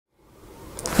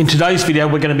In today's video,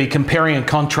 we're going to be comparing and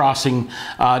contrasting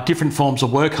different forms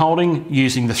of work holding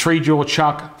using the 3-jaw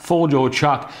chuck, 4-jaw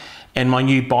chuck, and my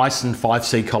new Bison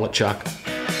 5C collet chuck.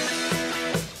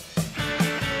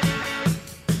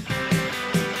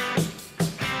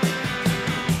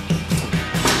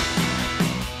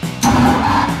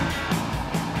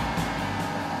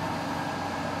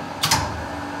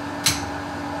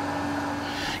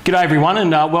 G'day everyone, and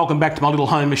welcome back to my little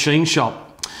home machine shop.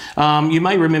 You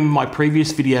may remember my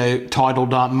previous video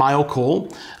titled Mail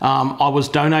Call. I was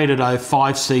donated a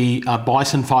 5C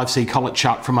Bison 5C collet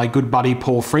chuck from my good buddy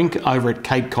Paul Frink over at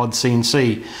Cape Cod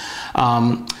CNC.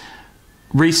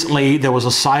 Recently there was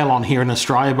a sale on here in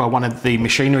Australia by one of the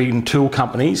machinery and tool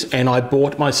companies, and I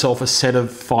bought myself a set of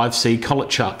 5C collet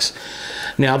chucks.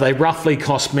 Now they roughly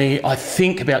cost me, I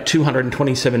think, about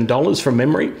 $227 from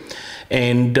memory,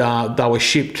 and they were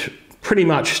shipped pretty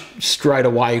much straight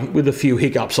away with a few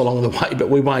hiccups along the way, but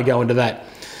we won't go into that.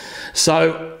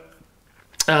 So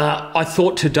I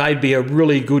thought today'd be a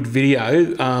really good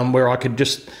video where I could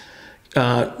just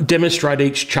demonstrate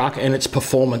each chuck and its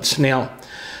performance. Now,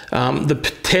 the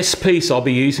test piece I'll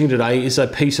be using today is a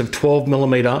piece of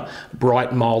 12mm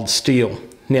bright mild steel.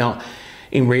 Now,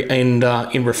 in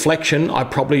reflection, I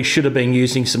probably should have been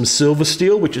using some silver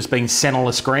steel, which has been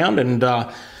centerless ground, and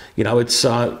you know, its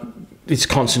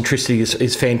concentricity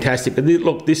is fantastic. But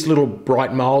look, this little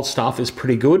bright mild stuff is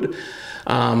pretty good.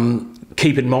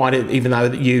 Keep in mind, even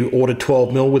though you ordered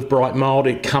 12mm with bright mild,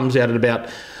 it comes out at about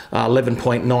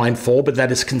 11.94, but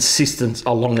that is consistent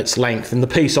along its length. And the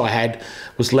piece I had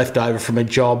was left over from a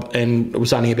job, and it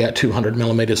was only about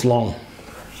 200mm long.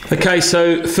 Okay,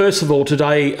 so first of all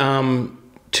today,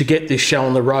 to get this show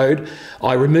on the road,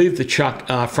 I removed the chuck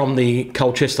from the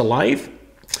Colchester Lathe,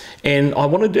 and I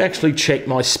wanted to actually check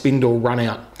my spindle run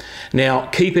out. Now,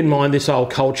 keep in mind, this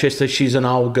old Colchester, she's an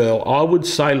old girl. I would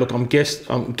say, look, I'm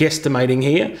guesstimating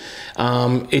here.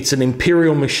 It's an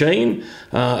imperial machine.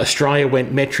 Australia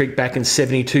went metric back in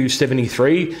 72,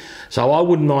 73. So I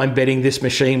wouldn't mind betting this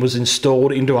machine was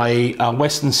installed into a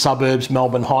Western Suburbs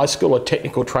Melbourne high school, a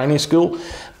technical training school,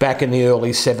 back in the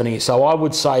early 70s. So I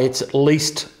would say it's at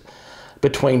least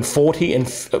between 40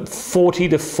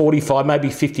 to 45,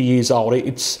 maybe 50 years old.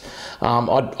 It's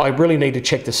I really need to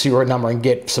check the serial number and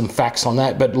get some facts on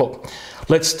that. But look,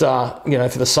 let's you know,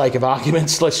 for the sake of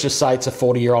arguments, let's just say it's a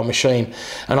 40-year-old machine.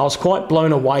 And I was quite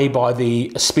blown away by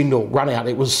the spindle run out.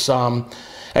 It was,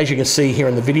 as you can see here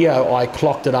in the video, I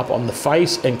clocked it up on the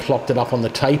face and clocked it up on the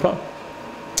taper.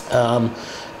 And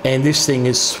this thing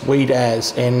is sweet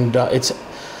as, and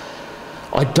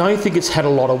I don't think it's had a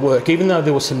lot of work, even though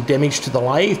there was some damage to the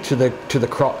lathe, to the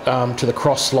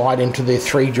cross slide into the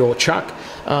 3-jaw chuck.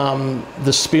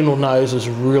 The spindle nose is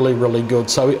really, really good.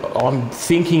 So I'm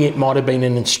thinking it might have been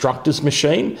an instructor's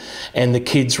machine, and the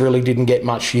kids really didn't get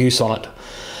much use on it.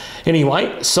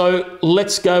 Anyway, so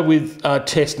let's go with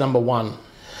test number 1.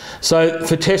 So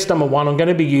for test number 1, I'm going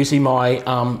to be using my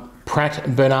Pratt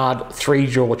Bernerd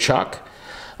 3-jaw chuck.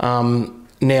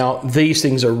 Now, these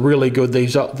things are really good.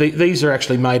 These are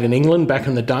actually made in England back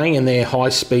in the day, and they're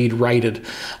high-speed rated.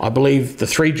 I believe the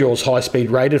 3-jaw's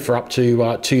high-speed rated for up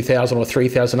to 2,000 or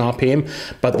 3,000 RPM,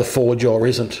 but the 4-jaw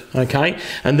isn't, okay?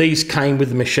 And these came with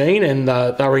the machine, and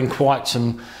they were in quite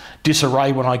some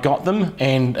disarray when I got them,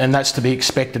 and that's to be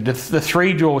expected. The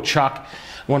 3-jaw chuck,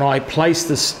 when I placed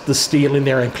the steel in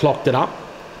there and clocked it up,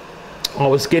 I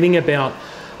was getting about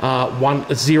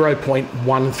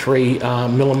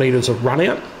 0.13 millimeters of run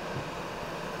out.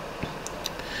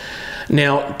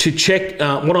 Now, to check,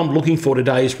 what I'm looking for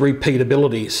today is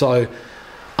repeatability. So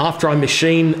after I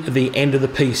machine the end of the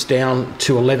piece down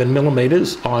to 11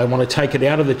 millimeters, I want to take it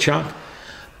out of the chuck,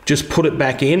 just put it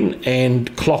back in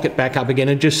and clock it back up again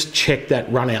and just check that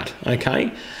run out,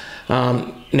 okay?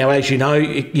 Now, as you know,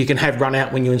 you can have run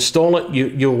out when you install it.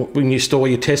 When you store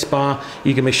your test bar,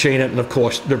 you can machine it, and of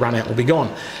course the run out will be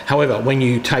gone. However, when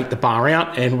you take the bar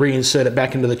out and reinsert it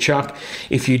back into the chuck,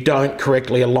 if you don't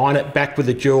correctly align it back with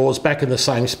the jaws, back in the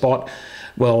same spot,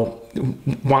 well,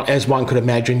 as one could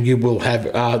imagine, you will have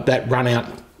that run out,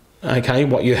 okay,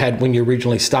 what you had when you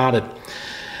originally started.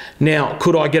 Now,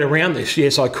 could I get around this?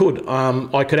 Yes, I could.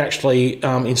 I could actually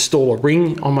install a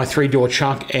ring on my 3-jaw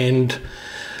chuck and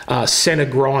center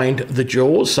grind the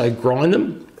jaws, so grind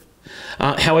them.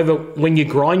 However, when you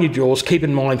grind your jaws, keep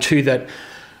in mind too that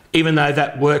even though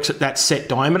that works at that set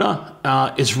diameter,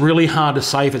 it's really hard to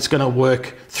say if it's going to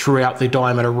work throughout the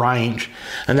diameter range.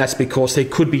 And that's because there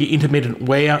could be intermittent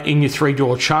wear in your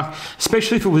 3-jaw chuck,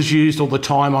 especially if it was used all the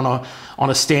time on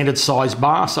a standard size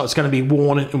bar, so it's going to be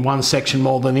worn in one section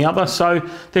more than the other. So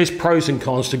there's pros and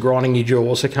cons to grinding your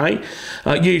jaws, okay?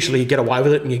 Usually you get away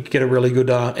with it and you get a really good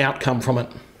outcome from it.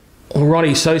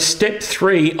 Alrighty, so step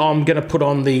 3, I'm going to put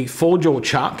on the 4-jaw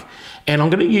chuck, and I'm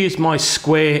going to use my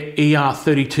square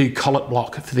ER32 collet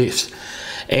block for this.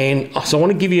 And so I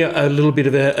want to give you a little bit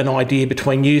of an idea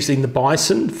between using the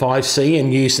Bison 5C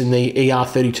and using the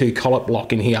ER32 collet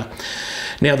block in here.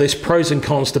 Now, there's pros and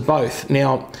cons to both.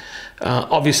 Now,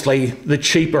 obviously, the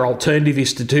cheaper alternative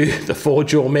is to do the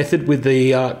 4-jaw method with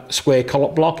the square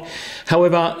collet block.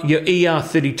 However, your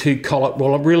ER32 collet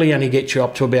will really only get you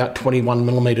up to about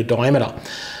 21mm diameter.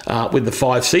 With the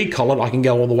 5C collet, I can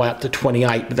go all the way up to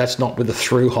 28, but that's not with the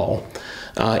through hole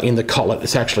in the collet.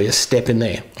 It's actually a step in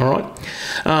there, all right?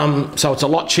 So it's a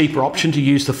lot cheaper option to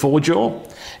use the 4-jaw,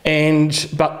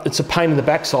 but it's a pain in the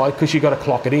backside because you've got to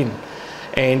clock it in.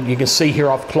 And you can see here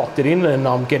I've clocked it in, and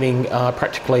I'm getting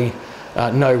practically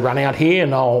no run out here,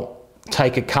 and I'll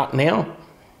take a cut now.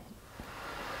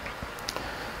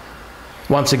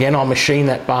 Once again, I'll machine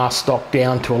that bar stock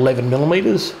down to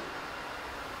 11mm.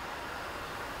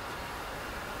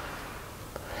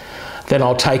 Then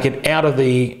I'll take it out of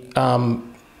the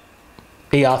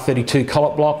ER32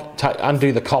 collet block,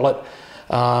 undo the collet,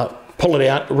 pull it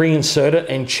out, reinsert it,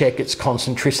 and check its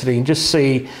concentricity and just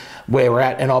see where we're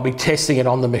at, and I'll be testing it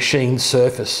on the machine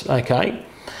surface, okay?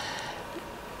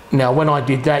 Now, when I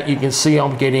did that, you can see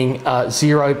I'm getting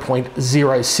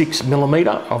 0.06mm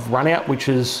of run out, which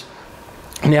is,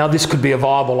 now this could be a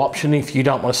viable option if you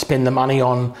don't want to spend the money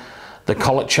on the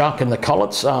collet chuck and the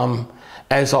collets.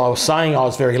 As I was saying, I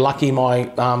was very lucky. My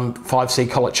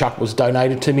 5C collet chuck was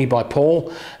donated to me by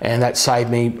Paul, and that saved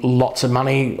me lots of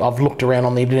money. I've looked around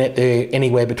on the internet, they're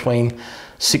anywhere between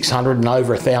 $600 and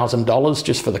over $1,000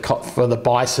 just for the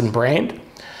Bison brand.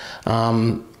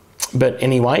 But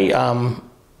anyway,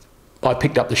 I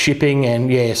picked up the shipping, and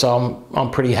yeah, so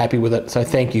I'm pretty happy with it. So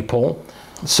thank you, Paul.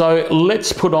 So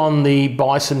let's put on the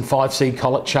Bison 5C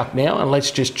collet chuck now, and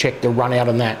let's just check the run out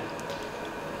on that.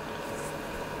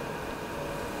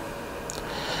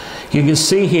 You can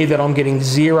see here that I'm getting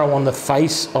 0 on the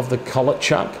face of the collet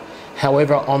chuck.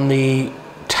 However, on the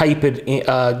tapered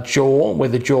jaw, where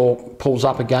the jaw pulls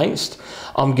up against,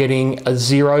 I'm getting a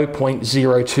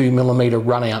 0.02mm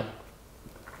run out,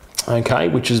 okay,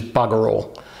 which is bugger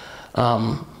all.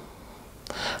 All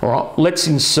right, let's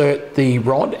insert the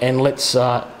rod and let's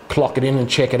clock it in and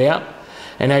check it out.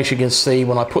 And as you can see,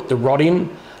 when I put the rod in,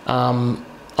 I'm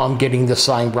getting the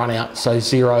same run out, so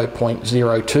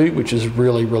 0.02, which is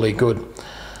really, really good.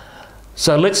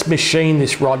 So let's machine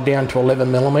this rod down to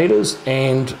 11mm,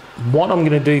 and what I'm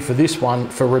going to do for this one,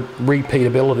 for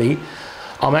repeatability,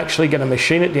 I'm actually going to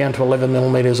machine it down to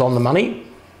 11mm on the money,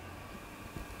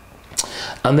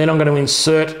 and then I'm going to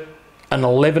insert an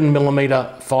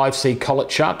 11mm 5C collet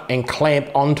chuck and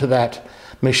clamp onto that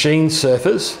machine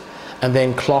surface, and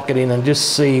then clock it in and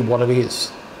just see what it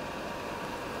is.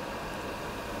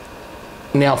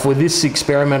 Now, for this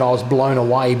experiment, I was blown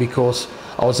away because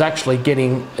I was actually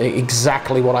getting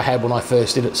exactly what I had when I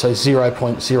first did it, so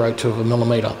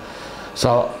 0.02mm.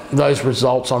 So those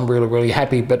results, I'm really, really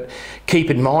happy. But keep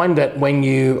in mind that when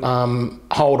you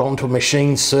hold onto a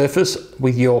machine surface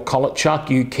with your collet chuck,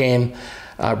 you can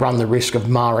run the risk of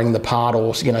marring the part,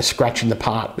 or scratching the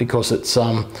part, because it's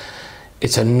a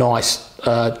nice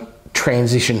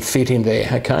transition fit in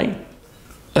there, okay?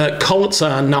 Collets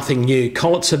are nothing new.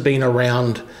 Collets have been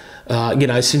around,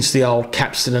 since the old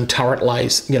capstan and turret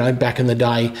lathes, back in the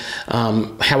day.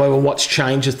 However, what's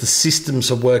changed is the systems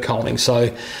of work holding.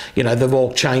 So, they've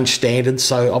all changed standards.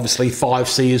 So obviously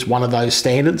 5C is one of those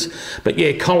standards. But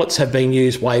yeah, collets have been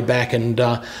used way back, and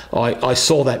I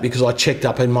saw that because I checked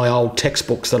up in my old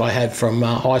textbooks that I had from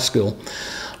high school.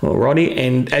 Alrighty,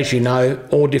 and as you know,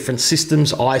 all different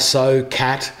systems, ISO,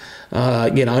 CAT,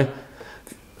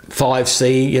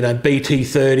 5C,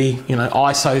 BT30,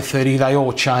 ISO 30, they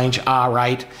all change,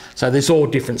 R8. So there's all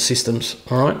different systems,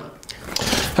 all right?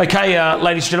 Okay,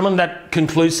 ladies and gentlemen, that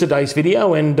concludes today's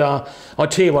video, and I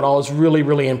tell you what, I was really,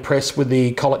 really impressed with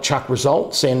the collet chuck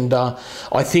results, and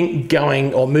I think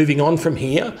moving on from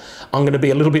here, I'm going to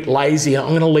be a little bit lazy. I'm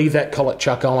going to leave that collet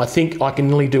chuck on. I think I can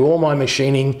nearly do all my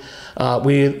machining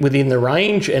within the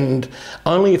range, and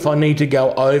only if I need to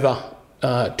go over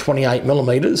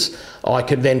 28mm, I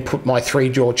could then put my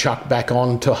 3-jaw chuck back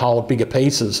on to hold bigger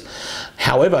pieces.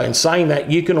 However, in saying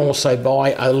that, you can also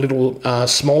buy a little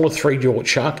smaller 3-jaw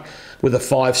chuck with a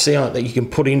 5C on it that you can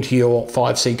put into your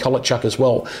 5C collet chuck as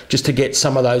well, just to get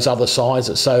some of those other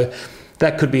sizes. So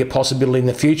that could be a possibility in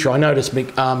the future. I noticed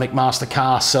McMaster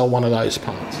Cars sell one of those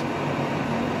parts.